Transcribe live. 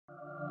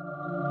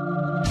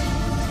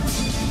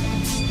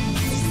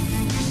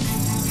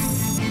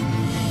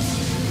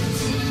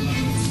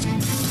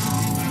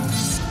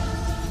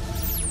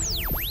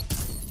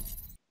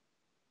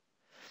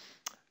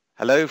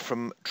Hello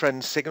from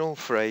Trend Signal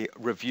for a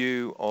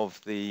review of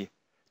the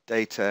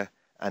data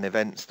and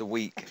events the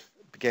week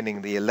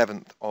beginning the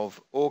 11th of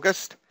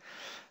August.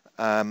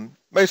 Most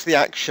of the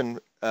action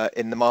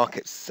in the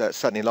markets,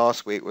 certainly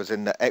last week, was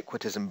in the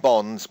equities and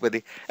bonds, with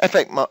the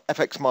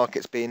FX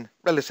markets being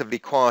relatively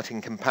quiet in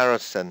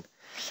comparison.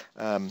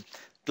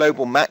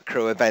 Global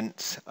macro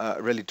events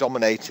really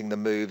dominating the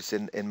moves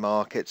in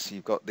markets.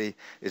 You've got the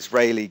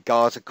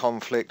Israeli-Gaza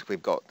conflict,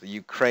 we've got the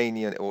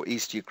Ukrainian or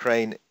East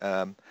Ukraine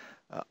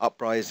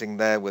uprising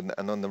there,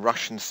 and on the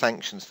Russian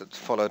sanctions that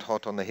followed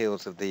hot on the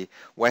heels of the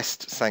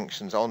West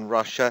sanctions on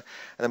Russia.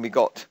 And then we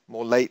got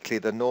more lately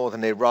the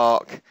northern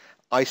Iraq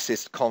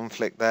ISIS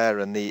conflict there,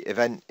 and the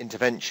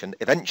intervention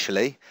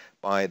eventually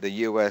by the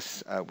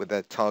US with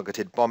their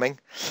targeted bombing.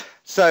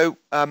 So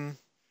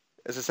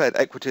as I said,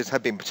 equities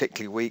have been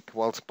particularly weak,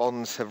 whilst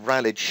bonds have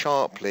rallied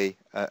sharply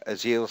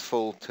as yields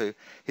fall to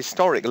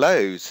historic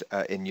lows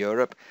in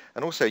Europe.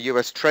 And also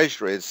US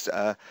Treasuries,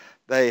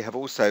 they have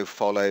also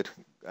followed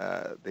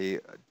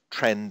the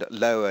trend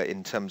lower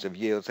in terms of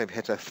yields. They've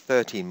hit a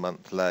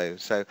 13-month low.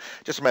 So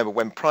just remember,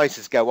 when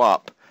prices go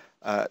up,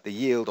 the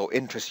yield or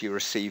interest you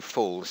receive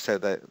falls, so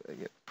the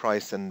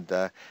price and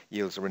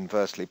yields are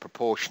inversely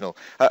proportional.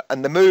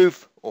 And the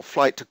move or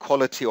flight to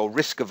quality or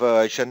risk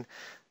aversion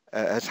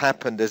has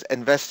happened as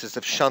investors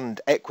have shunned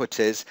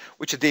equities,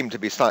 which are deemed to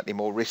be slightly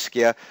more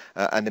riskier,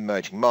 and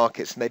emerging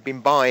markets, and they've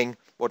been buying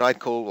what I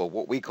call, or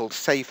what we call,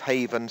 safe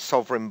haven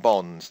sovereign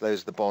bonds.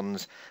 Those are the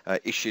bonds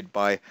issued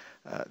by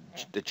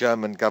the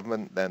German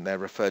government. Then they're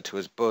referred to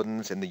as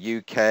Bunds. In the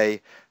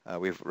UK,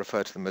 we've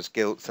referred to them as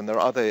gilts, and there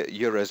are other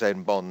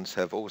Eurozone bonds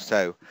have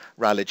also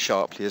rallied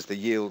sharply as the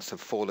yields have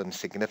fallen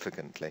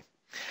significantly.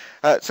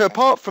 So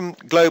apart from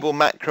global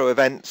macro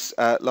events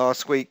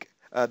last week,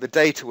 the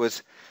data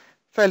was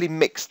fairly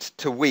mixed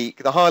to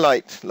weak. The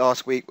highlight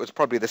last week was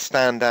probably the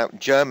standout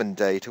German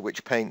data,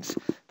 which paints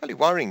a fairly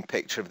worrying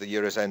picture of the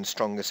Eurozone's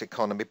strongest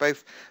economy.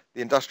 Both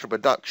the industrial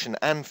production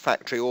and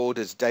factory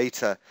orders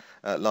data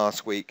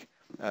last week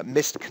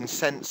missed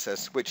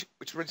consensus, which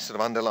really sort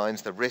of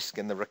underlines the risk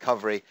in the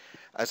recovery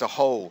as a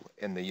whole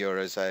in the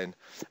Eurozone.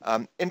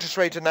 Interest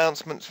rate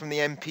announcements from the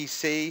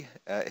MPC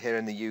here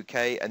in the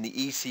UK and the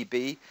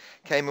ECB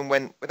came and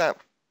went without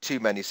too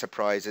many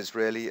surprises,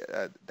 really.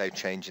 No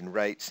change in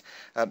rates.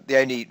 The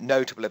only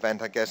notable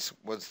event, I guess,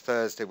 was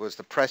Thursday, was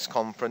the press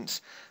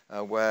conference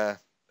where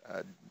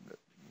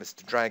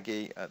Mr.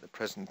 Draghi, the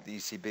president of the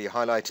ECB,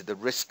 highlighted the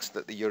risks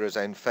that the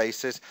Eurozone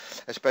faces,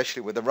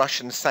 especially with the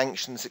Russian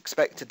sanctions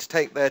expected to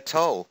take their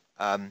toll.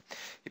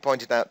 He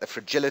pointed out the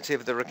fragility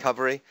of the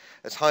recovery,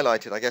 as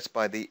highlighted, I guess,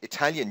 by the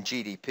Italian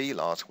GDP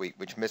last week,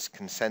 which missed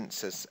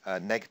consensus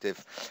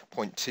negative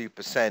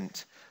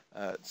 0.2%.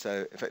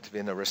 So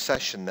effectively in a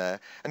recession there,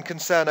 and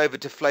concern over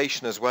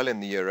deflation as well in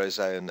the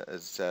Eurozone,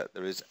 as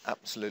there is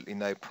absolutely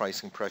no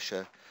pricing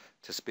pressure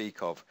to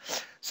speak of.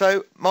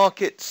 So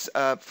markets,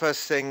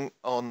 first thing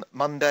on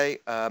Monday,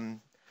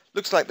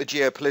 looks like the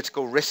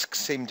geopolitical risks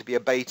seem to be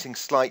abating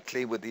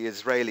slightly, with the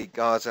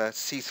Israeli-Gaza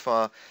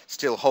ceasefire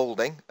still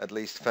holding, at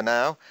least for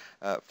now,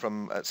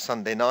 from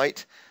Sunday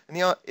night. And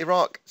the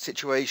Iraq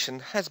situation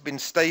has been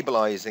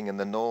stabilizing in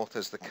the north,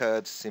 as the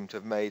Kurds seem to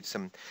have made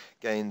some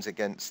gains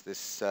against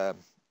this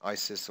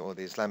ISIS or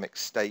the Islamic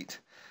State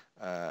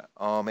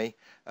army,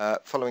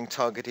 following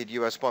targeted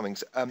US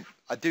bombings.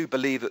 I do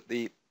believe that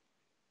the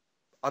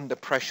under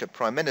pressure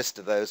Prime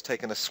Minister, though, has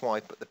taken a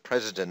swipe at the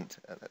president,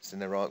 that's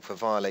in Iraq, for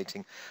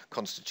violating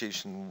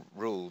constitutional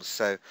rules.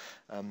 So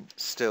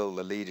still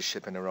the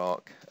leadership in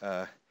Iraq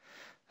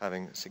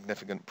having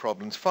significant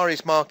problems. Far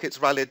East markets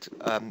rallied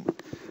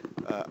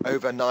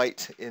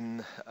overnight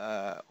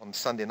on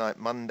Sunday night,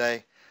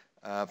 Monday,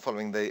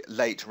 following the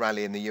late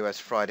rally in the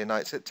US Friday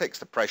night. So it takes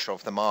the pressure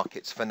off the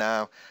markets for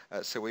now.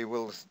 So we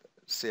will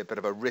see a bit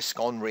of a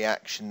risk-on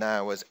reaction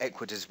now as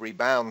equities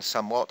rebound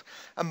somewhat,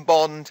 and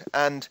bond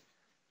and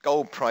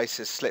gold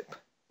prices slip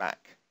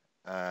back.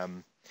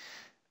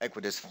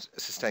 Equities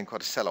sustained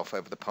quite a sell-off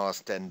over the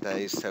past 10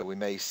 days, so we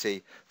may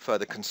see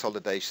further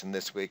consolidation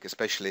this week,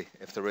 especially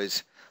if there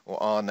is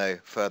or are no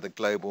further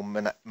global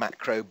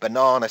macro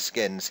banana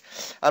skins.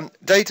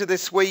 Data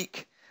this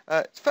week,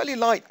 it's a fairly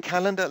light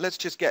calendar. Let's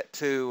just get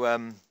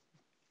to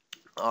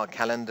our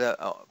calendar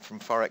from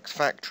Forex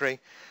Factory.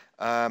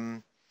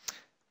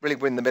 Really,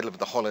 we're in the middle of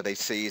the holiday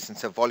season,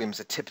 so volumes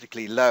are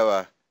typically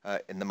lower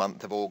in the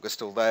month of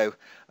August, although,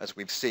 as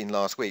we've seen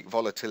last week,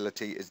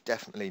 volatility is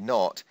definitely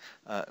not,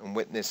 and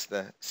witnessed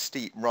the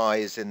steep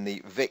rise in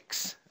the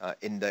VIX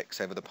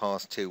index over the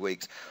past 2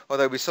 weeks,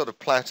 although we sort of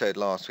plateaued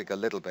last week a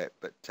little bit,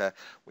 but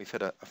we've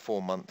hit a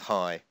 4-month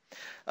high.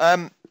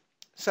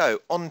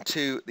 So on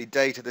to the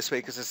data this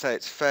week. As I say,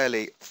 it's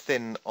fairly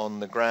thin on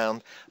the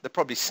ground. The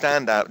probably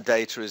standout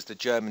data is the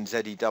German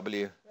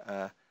ZEW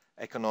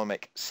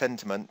economic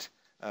sentiment,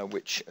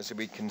 which, as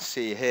we can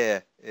see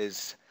here,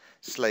 is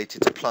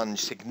slated to plunge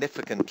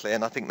significantly,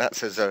 and I think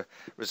that's as a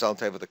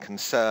result over the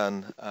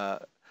concern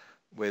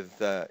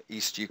with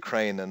East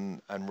Ukraine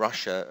and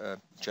Russia.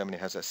 Germany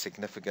has a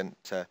significant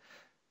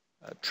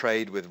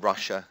trade with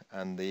Russia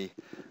and the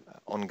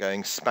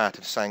ongoing spat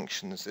of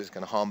sanctions is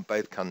going to harm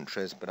both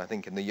countries, but I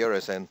think in the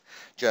Eurozone,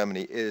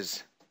 Germany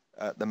is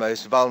the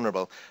most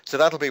vulnerable. So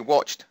that'll be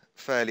watched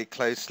fairly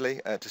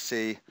closely to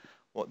see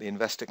what the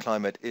investor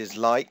climate is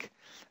like.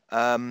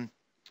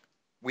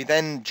 We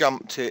then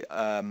jump to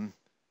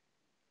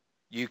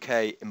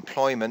UK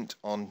employment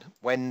on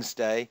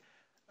Wednesday.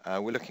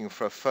 We're looking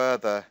for a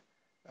further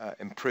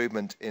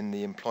improvement in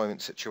the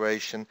employment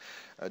situation.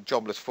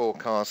 Jobless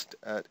forecast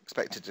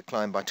expected to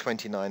decline by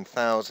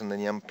 29,000,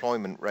 and the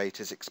employment rate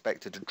is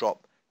expected to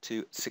drop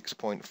to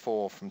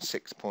 6.4 from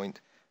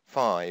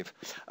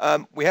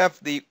 6.5. We have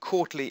the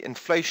quarterly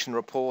inflation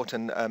report,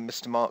 and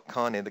Mr. Mark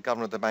Carney, the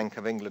Governor of the Bank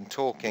of England,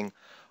 talking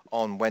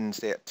on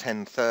Wednesday at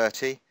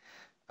 10:30.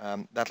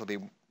 That'll be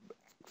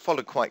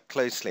followed quite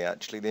closely,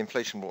 actually. The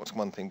inflation report's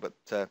one thing, but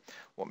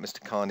what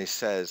Mr. Carney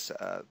says,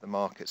 the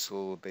markets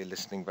will be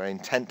listening very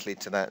intently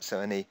to that. So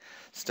any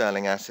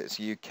sterling assets,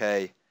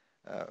 UK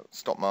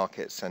stock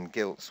markets and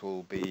gilts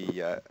will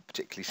be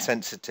particularly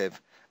sensitive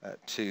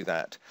to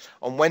that.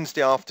 On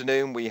Wednesday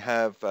afternoon, we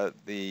have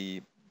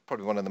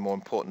probably one of the more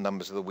important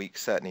numbers of the week,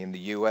 certainly in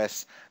the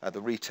US,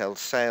 the retail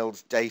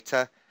sales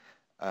data.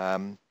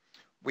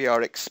 We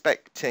are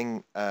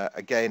expecting,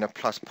 again, a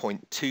plus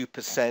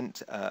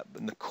 0.2%,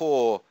 and the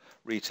core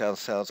retail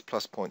sales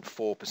plus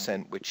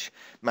 0.4%, which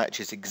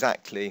matches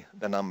exactly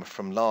the number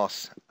from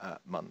last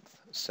month.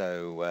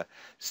 So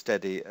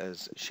steady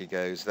as she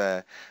goes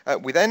there.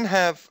 We then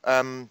have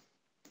on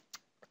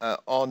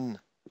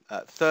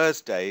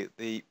Thursday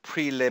the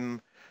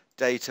prelim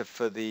data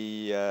for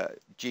the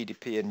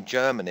GDP in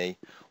Germany,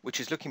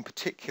 which is looking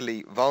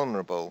particularly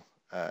vulnerable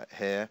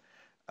here.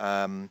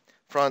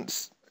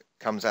 France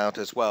comes out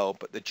as well,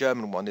 but the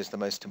German one is the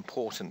most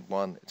important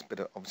one. It's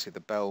been obviously the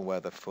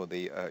bellwether for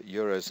the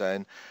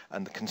Eurozone,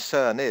 and the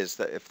concern is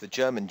that if the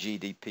German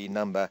GDP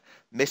number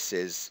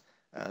misses,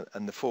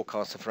 and the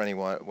forecasts are for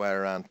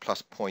anywhere around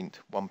plus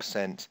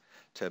 0.1%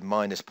 to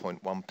minus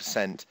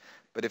 0.1%,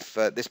 but if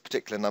this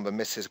particular number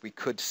misses, we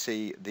could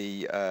see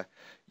the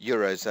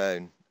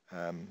Eurozone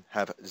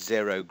have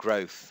zero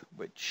growth,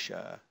 which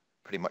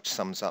pretty much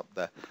sums up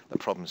the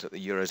problems that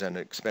the Eurozone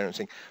are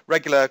experiencing.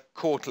 Regular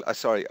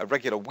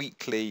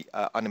weekly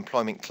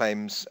unemployment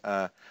claims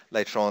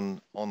later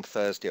on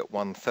Thursday at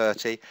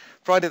 1:30.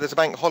 Friday there's a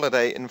bank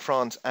holiday in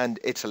France and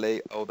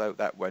Italy, although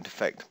that won't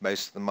affect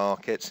most of the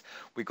markets.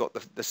 We've got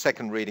the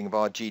second reading of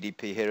our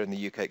GDP here in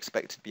the UK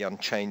expected to be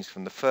unchanged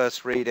from the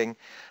first reading.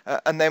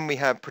 And then we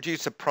have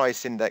producer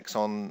price index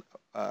on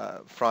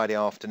Friday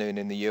afternoon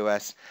in the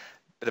US.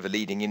 Bit of a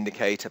leading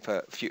indicator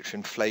for future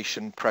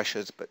inflation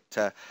pressures, but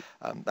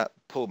that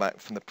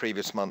pullback from the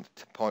previous month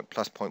to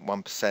plus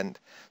 0.1%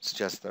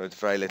 suggests there is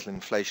very little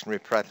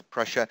inflationary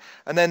pressure.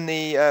 And then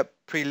the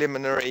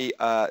preliminary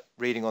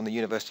reading on the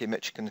University of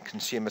Michigan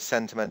consumer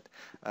sentiment.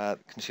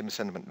 Consumer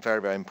sentiment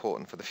very, very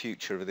important for the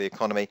future of the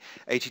economy.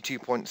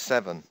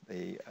 82.7,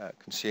 the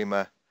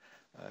consumer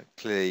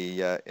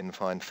clearly in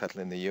fine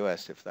fettle in the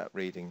US if that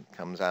reading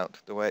comes out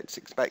the way it's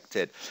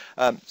expected.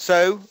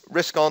 So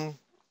risk on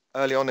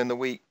early on in the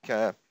week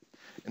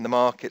in the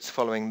markets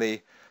following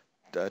the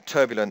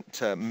turbulent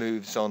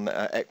moves on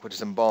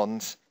equities and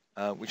bonds.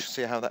 We shall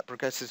see how that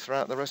progresses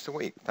throughout the rest of the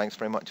week. Thanks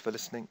very much for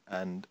listening,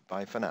 and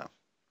bye for now.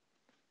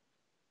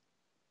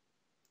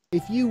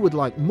 If you would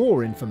like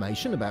more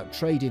information about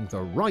trading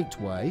the right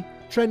way,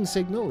 Trend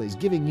Signal is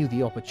giving you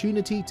the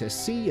opportunity to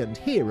see and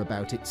hear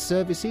about its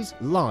services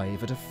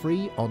live at a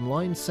free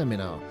online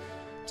seminar.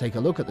 Take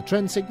a look at the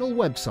Trend Signal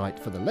website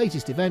for the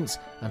latest events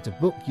and to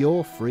book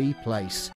your free place.